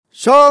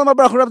Shalom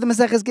Abrachur of the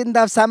Maseches Gittin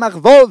Daf Samach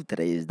Vov.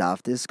 Today's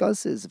daf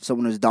discusses if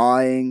someone is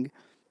dying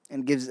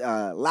and gives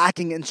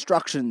lacking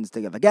instructions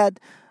to give a get.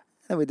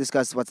 Then we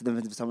discuss what's the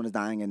difference if someone is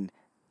dying and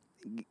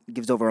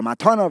gives over a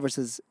matana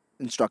versus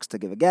instructs to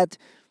give a get.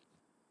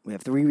 We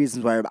have three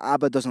reasons why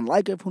Abba doesn't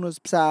like Rav Huna's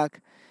psak.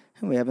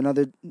 And we have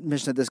another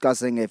Mishnah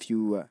discussing if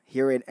you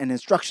hear an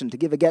instruction to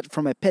give a get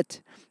from a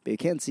pit, but you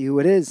can't see who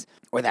it is,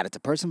 or that it's a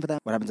person for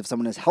that. What happens if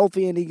someone is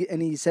healthy and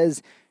he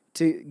says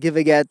to give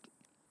a get?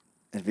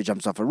 If he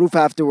jumps off a roof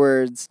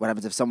afterwards, what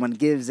happens if someone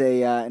gives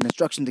an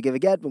instruction to give a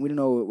get, but we don't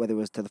know whether it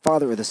was to the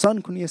father or the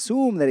son? Can we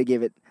assume that he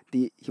gave it?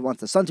 He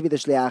wants the son to be the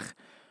shliach.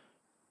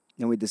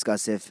 Then we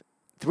discuss if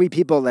three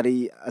people that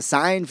he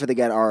assigned for the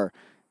get are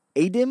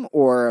edim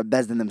or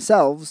bezdin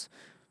themselves.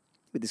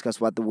 We discuss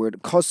what the word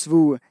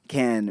kosvu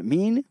can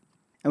mean,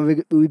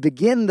 and we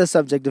begin the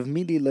subject of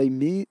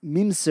mili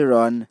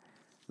mimseron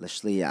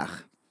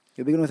l'shliach.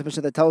 We begin with a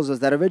Mishnah that tells us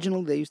that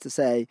originally they used to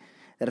say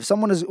that if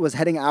someone was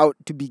heading out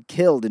to be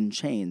killed in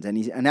chains and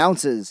he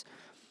announces,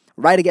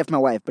 write a get for my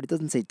wife, but it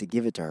doesn't say to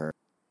give it to her,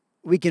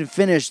 we can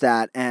finish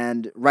that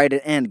and write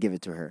it and give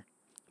it to her.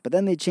 But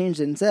then they changed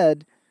it and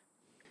said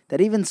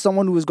that even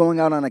someone who was going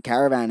out on a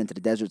caravan into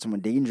the desert, someone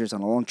dangerous on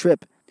a long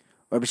trip,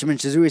 or B'Shimon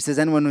Shazuri says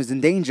anyone who's in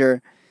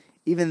danger,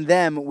 even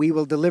them we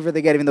will deliver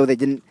the get, even though they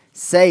didn't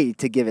say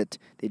to give it,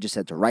 they just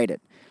said to write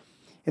it.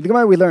 In the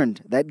Gemara we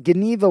learned that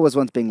Geneva was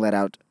once being let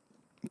out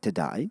to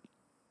die.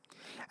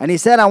 And he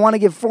said, I want to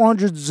give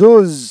 400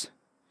 zuz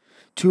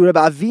to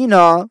Rabbi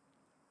Avina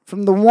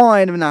from the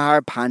wine of Nahar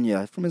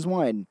Panya, from his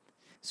wine.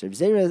 So Rav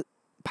Zera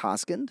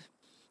paskind.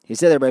 He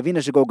said that Rabbi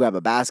Avina should go grab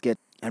a basket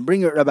and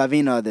bring Rabbi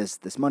Avina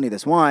this money,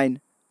 this wine,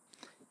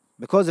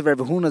 because of Rav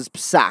Huna's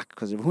psak.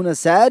 Because Rav Huna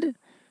said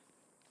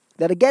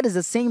that a get is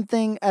the same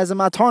thing as a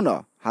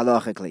matana,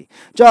 halachically.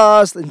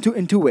 Just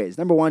in two ways.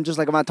 Number one, just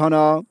like a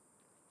matana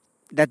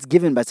that's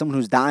given by someone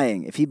who's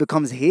dying. If he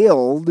becomes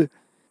healed,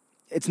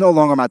 it's no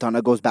longer matana,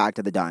 it goes back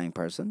to the dying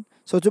person.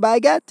 So to buy a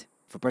get,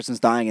 if a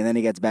person's dying and then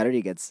he gets better,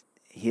 he gets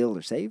healed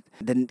or saved,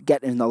 then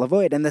get is null and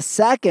void. And the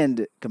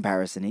second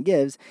comparison he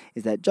gives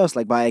is that just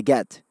like buy a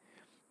get,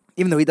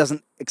 even though he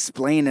doesn't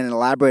explain and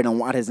elaborate on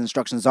what his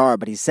instructions are,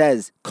 but he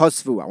says,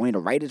 kosvu, I want you to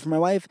write it for my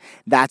wife,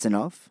 that's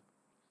enough.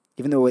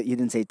 Even though he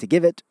didn't say to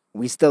give it,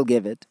 we still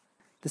give it.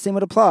 The same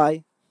would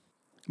apply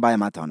by a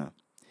matana.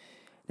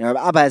 Now,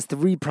 Rabbi Abba has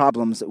three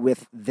problems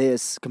with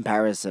this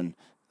comparison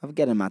of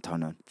getting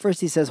matana.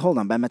 First, he says, hold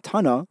on, by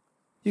matana,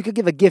 you could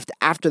give a gift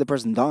after the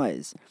person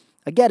dies.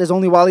 A get is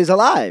only while he's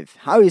alive.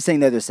 How are you saying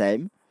they're the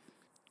same?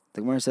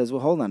 The Gemara says,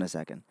 well, hold on a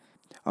second.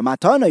 A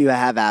matana you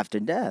have after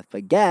death.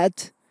 But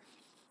get,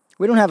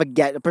 we don't have a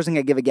get. A person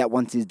can give a get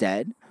once he's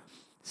dead.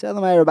 So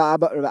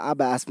Rabbi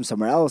Abba asks him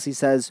somewhere else. He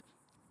says,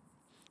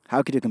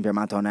 how could you compare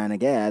matana and a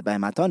get? By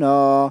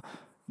matana,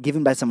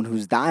 given by someone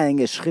who's dying,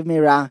 is shchiv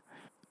meira.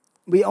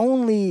 We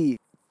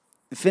only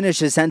finish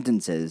his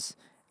sentences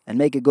and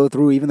make it go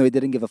through, even though he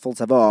didn't give a full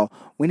tzavah,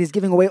 when he's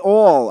giving away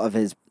all of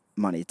his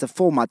money. It's a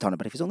full matana.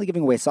 But if he's only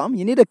giving away some,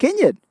 you need a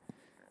kinyan.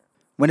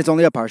 When it's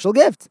only a partial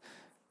gift.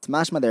 It's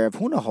mashma there. If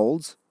Huna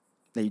holds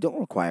that you don't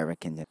require a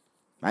kinyan.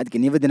 Right?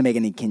 Geneva didn't make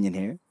any kinyan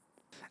here.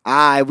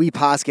 We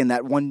paskin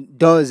that one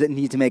does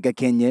need to make a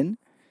kinyan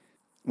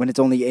when it's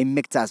only a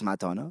miktas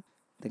matana.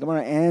 The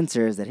Gemara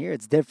answers that here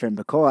it's different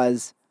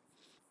because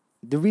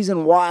the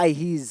reason why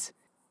he's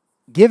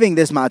giving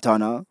this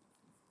matana,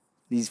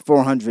 these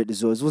 400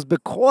 zuz, was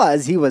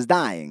because he was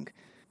dying.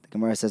 The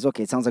Gemara says,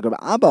 okay, it sounds like Rabbi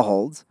Abba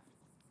holds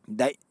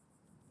that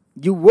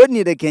you would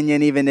need a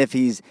kinyan even if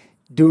he's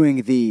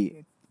giving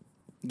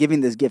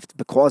this gift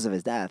because of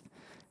his death.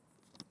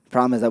 The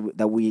problem is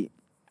that we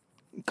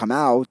come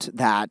out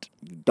that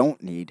you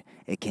don't need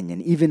a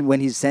kinyan, even when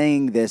he's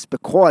saying this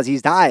because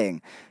he's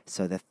dying.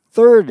 So the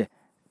third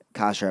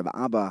kasha Rabbi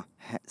Abba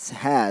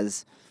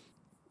has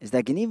is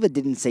that Geneva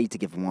didn't say to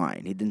give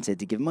wine. He didn't say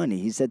to give money.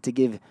 He said to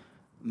give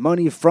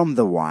money from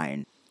the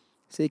wine.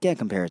 So you can't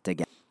compare it to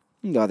get.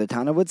 The other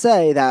Tana would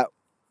say that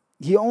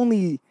he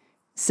only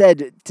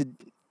said to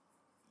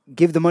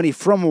give the money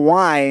from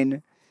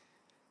wine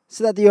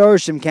so that the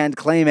Yerushim can't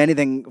claim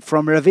anything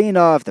from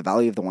Ravina if the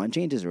value of the wine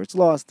changes or it's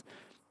lost.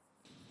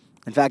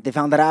 In fact, they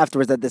found that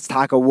afterwards that this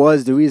taka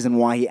was the reason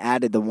why he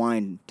added the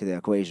wine to the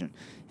equation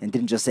and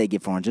didn't just say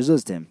give 400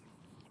 zuz to him.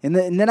 In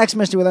the next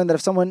Mishnah, we learned that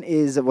if someone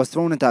was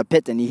thrown into a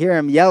pit and you hear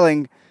him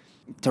yelling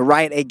to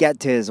write a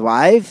get to his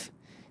wife,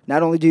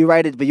 not only do you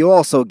write it, but you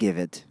also give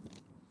it.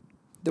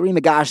 The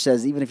Rimagash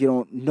says even if you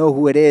don't know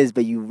who it is,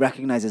 but you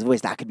recognize his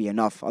voice, that could be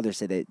enough. Others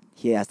say that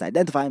he has to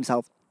identify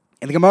himself.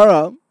 In the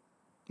Gemara,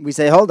 we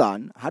say, hold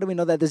on, how do we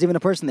know that there's even a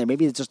person there?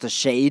 Maybe it's just a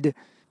shade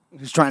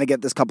who's trying to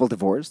get this couple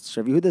divorced.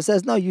 Rav Yehuda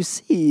says, no, you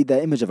see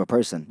the image of a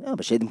person. Oh,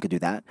 but shadim could do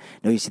that.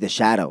 No, you see the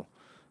shadow.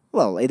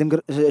 Well,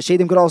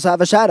 shadim could also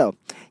have a shadow.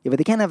 Yeah, but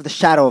they can't have the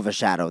shadow of a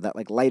shadow, that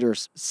like lighter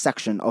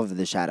section of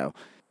the shadow.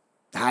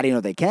 How do you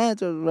know they can't?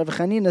 Rav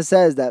Chanina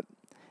says that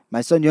my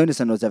son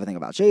Yonasan knows everything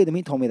about shadim.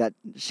 He told me that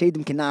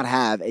shadim cannot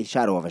have a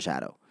shadow of a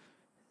shadow.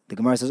 The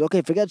Gemara says,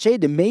 okay, forget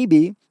shadim.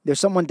 Maybe there's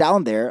someone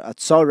down there, a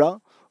tzara,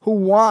 who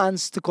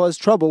wants to cause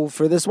trouble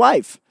for this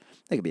wife.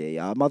 It could be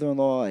a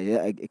mother-in-law,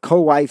 a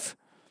co-wife.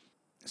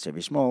 So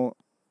Rabbi Shmuel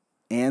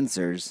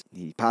answers,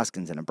 he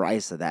paskins in a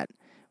brisa that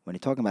when you're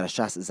talking about a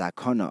shas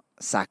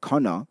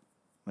sakona,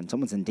 when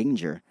someone's in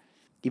danger,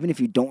 even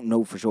if you don't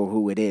know for sure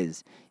who it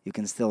is, you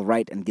can still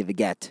write and give a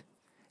get.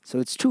 So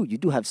it's true, you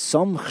do have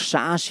some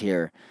chash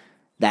here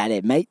that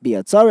it might be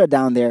a tzara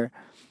down there,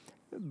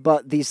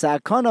 but the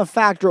sakana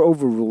factor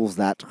overrules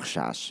that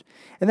chash.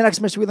 In the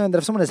next mission, we learn that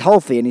if someone is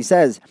healthy and he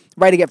says,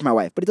 write a get for my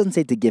wife, but he doesn't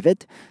say to give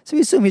it, so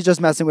we assume he's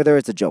just messing with her,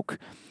 it's a joke.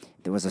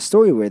 There was a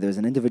story where there was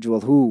an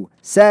individual who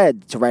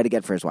said to write a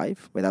get for his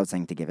wife without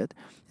saying to give it,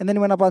 and then he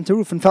went up onto the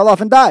roof and fell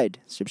off and died.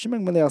 So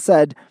Shimon Gamliel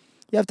said,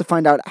 you have to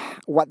find out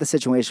what the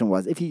situation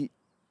was. If he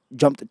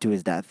jumped to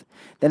his death,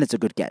 then it's a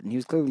good get. And he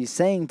was clearly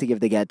saying to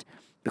give the get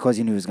because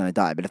he knew he was going to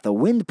die. But if the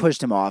wind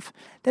pushed him off,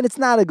 then it's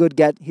not a good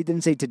get. He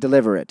didn't say to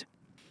deliver it.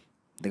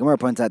 The Gemara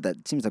points out that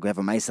it seems like we have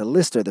a Maisa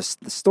Lister. The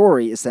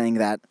story is saying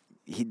that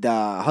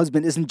the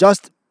husband isn't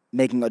just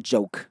making a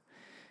joke.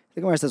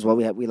 The Gemara says, well,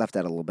 we left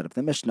out a little bit of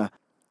the Mishnah.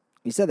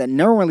 We said that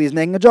normally he's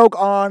making a joke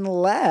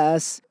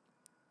unless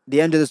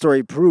the end of the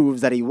story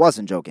proves that he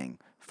wasn't joking.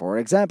 For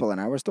example, in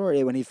our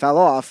story, when he fell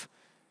off,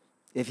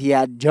 if he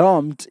had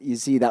jumped, you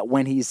see that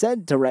when he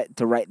said to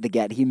write the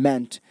get, he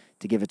meant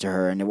to give it to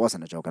her, and it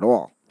wasn't a joke at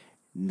all.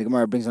 The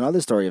Gemara brings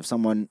another story of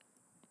someone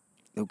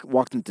who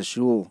walked into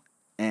shul,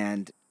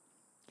 and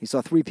he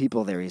saw 3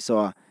 people there. He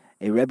saw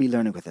a Rebbe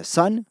learning with his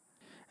son,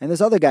 and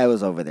this other guy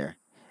was over there.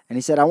 And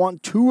he said, I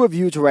want 2 of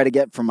you to write a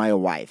get for my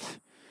wife.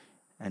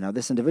 And now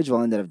this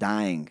individual ended up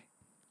dying,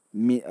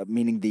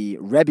 meaning the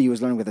Rebbe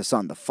was learning with his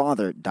son. The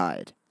father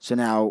died. So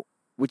now,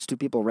 which 2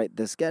 people write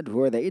this get?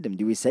 Who are the Edom?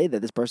 Do we say that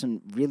this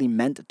person really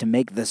meant to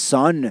make the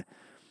son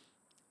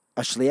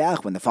a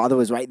shliach when the father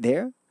was right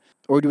there?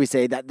 Or do we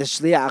say that the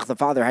shliach, the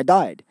father, had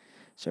died?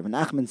 So Rabbi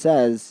Nachman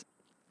says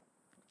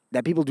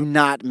that people do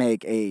not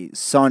make a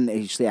son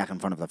a shliach in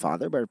front of the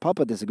father, but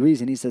Papa disagrees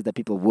and he says that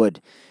people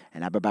would.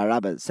 And Abba Bar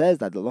Rabba says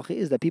that the lochi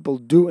is that people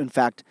do, in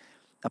fact,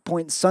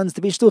 appoint sons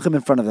to be shluchim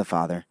in front of the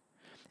father.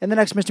 In the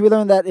next Mishnah, we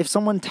learn that if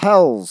someone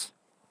tells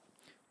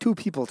 2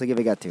 people to give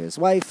a get to his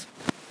wife,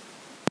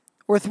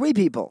 or 3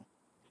 people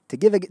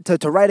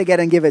to write a get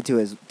and give it to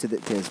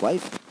his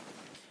wife.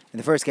 In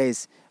the first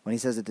case, when he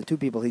says it to 2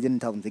 people, he didn't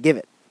tell them to give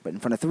it, but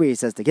in front of 3, he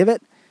says to give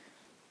it.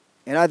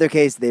 In either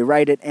case, they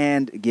write it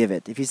and give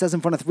it. If he says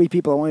in front of 3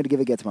 people, I want you to give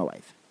a get to my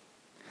wife.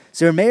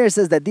 So Meir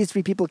says that these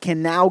 3 people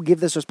can now give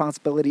this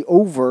responsibility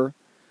over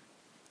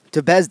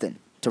to Bezdin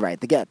to write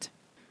the get.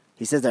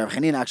 He says that Rav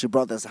Chanina actually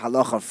brought this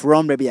halacha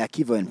from Rabbi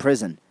Akiva in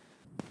prison,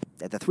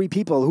 that the 3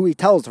 people who he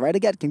tells to write a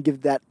get can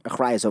give that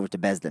achrayas over to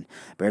Bezdin.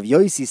 But Rav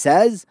Yosi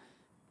says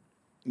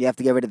you have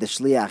to get rid of the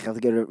shliach, you have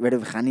to get rid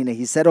of Chanina.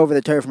 He said over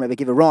the Torah from Rabbi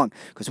Akiva wrong,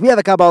 because we have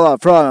a Kabbalah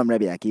from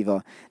Rabbi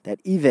Akiva that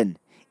even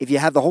if you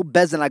have the whole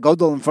Bezdin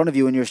Agodol in front of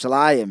you in your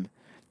shalayim, and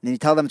you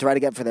tell them to write a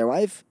get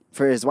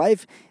for his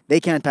wife, they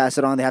can't pass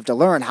it on. They have to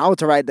learn how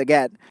to write the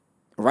get,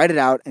 write it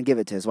out, and give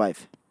it to his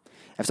wife.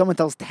 If someone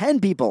tells 10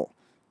 people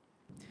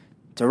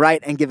to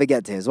write and give a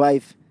get to his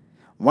wife,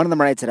 one of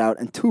them writes it out,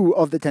 and 2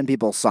 of the 10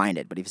 people sign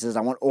it. But if he says,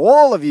 I want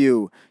all of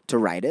you to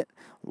write it,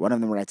 one of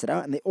them writes it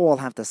out, and they all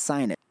have to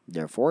sign it.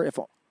 Therefore, if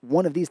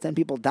one of these 10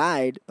 people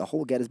died, the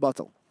whole get is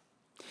batal.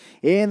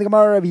 In the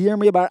Gemara of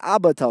Yirmiyah Bar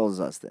Abba tells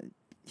us that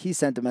he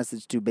sent a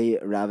message to the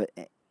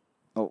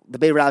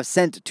Beit Rav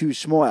sent to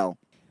Shmuel.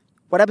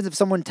 What happens if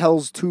someone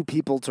tells 2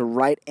 people to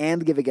write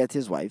and give a get to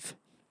his wife,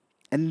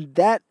 and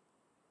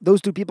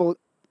those 2 people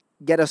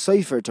get a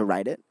sefer to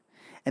write it,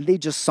 and they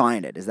just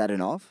sign it? Is that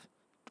enough?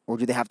 Or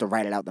do they have to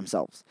write it out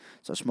themselves?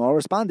 So Shmuel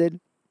responded,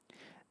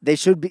 they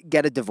should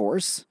get a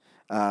divorce,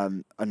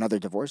 another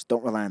divorce.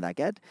 Don't rely on that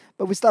get.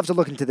 But we still have to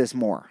look into this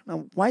more.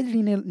 Now, why did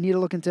he need to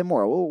look into it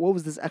more? What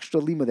was this extra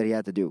lima that he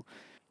had to do?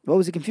 What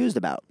was he confused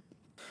about?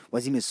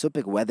 Was he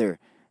misupik whether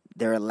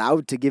they're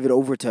allowed to give it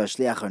over to a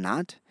shliach or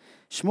not?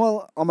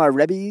 Shmuel Omar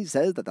Rebbe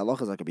says that the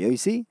halacha is like Rabbi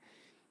Yosi,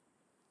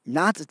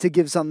 not to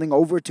give something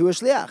over to a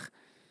shliach.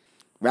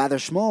 Rather,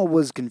 Shmuel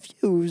was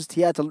confused.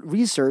 He had to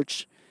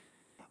research,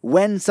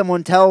 when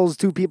someone tells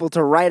 2 people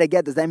to write a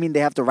get, does that mean they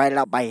have to write it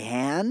out by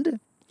hand?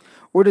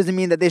 Or does it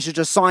mean that they should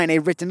just sign a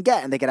written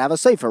get and they could have a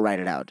sefer write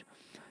it out?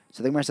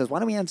 So the Gemara says, why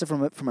don't we answer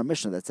from a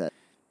Mishnah that said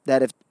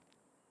that if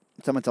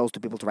someone tells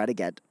 2 people to write a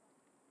get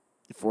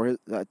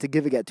to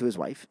give a get to his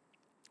wife,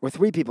 or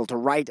 3 people to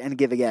write and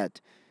give a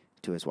get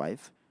to his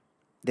wife,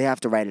 they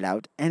have to write it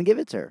out and give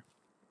it to her.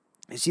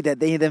 You see that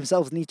they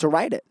themselves need to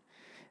write it.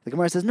 The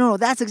Gemara says, no,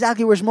 that's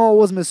exactly where Shmuel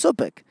was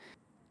misupik.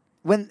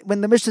 When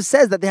the Mishnah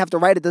says that they have to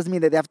write it, doesn't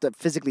mean that they have to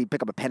physically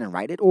pick up a pen and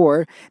write it,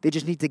 or they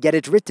just need to get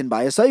it written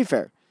by a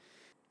sefer.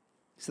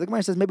 So the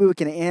Gemara says maybe we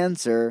can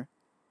answer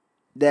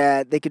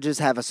that they could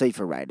just have a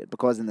sefer write it,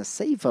 because in the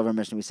sefer of our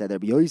Mishnah we said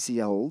that Rabbi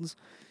Yosi holds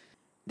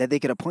that they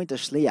could appoint a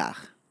shliach.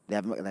 They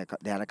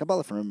had a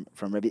Kabbalah from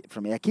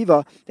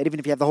Akiva that even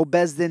if you have the whole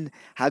Bezdin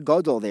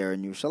Hagodol there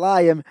in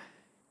Yerushalayim,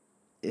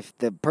 if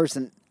the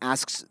person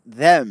asks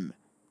them,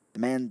 the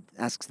man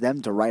asks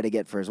them to write a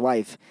get for his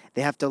wife,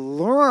 they have to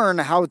learn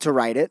how to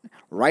write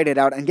it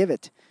out, and give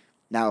it.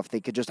 Now, if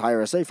they could just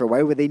hire a sefer,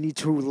 why would they need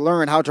to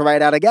learn how to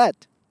write out a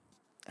get?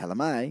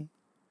 Elamai.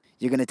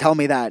 You're going to tell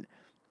me that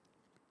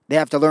they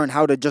have to learn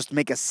how to just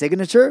make a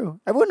signature?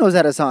 Everyone knows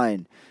how to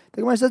sign.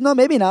 The Gemara says, no,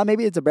 maybe not.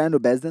 Maybe it's a brand new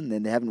bezdin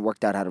and they haven't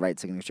worked out how to write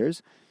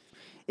signatures.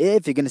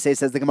 If you're going to say,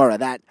 says the Gemara,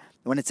 that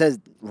when it says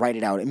write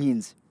it out, it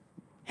means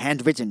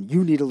handwritten.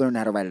 You need to learn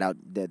how to write it out.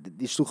 The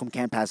shluchim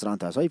can't pass it on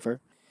to a sefer.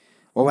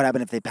 What would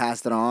happen if they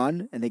passed it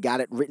on and they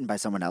got it written by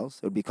someone else?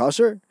 It would be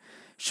kosher.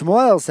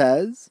 Shmuel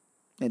says,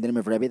 in the name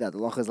of Rebbe, that the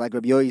law is like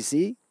Rabbi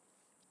Yosi,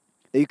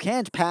 that you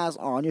can't pass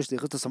on your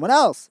shlichus to someone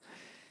else.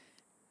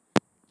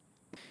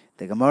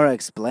 The Gemara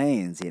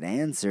explains, it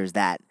answers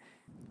that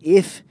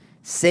if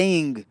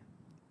saying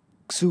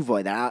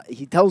ksuvoi, that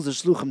he tells the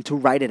shluchim to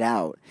write it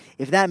out,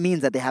 if that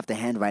means that they have to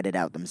handwrite it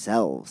out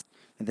themselves,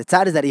 and the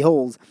tzad is that he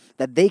holds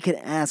that they could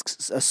ask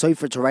a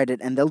sofer to write it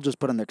and they'll just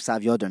put on their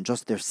ksav yodon,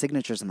 just their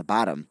signatures on the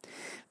bottom.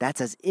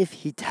 That's as if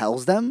he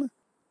tells them,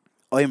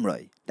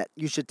 oimroi, that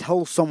you should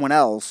tell someone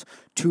else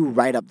to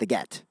write up the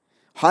get.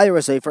 Hire a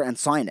sofer and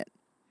sign it.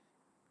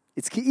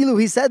 It's ki'ilu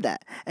he said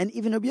that. And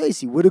even Rabbi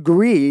Yosi would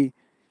agree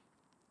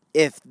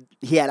if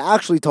he had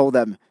actually told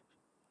them,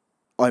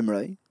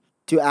 oimroi,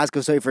 to ask a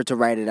sofer to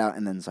write it out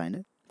and then sign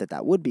it,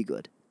 that would be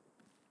good.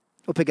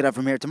 We'll pick it up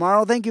from here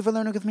tomorrow. Thank you for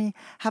learning with me.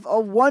 Have a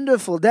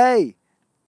wonderful day.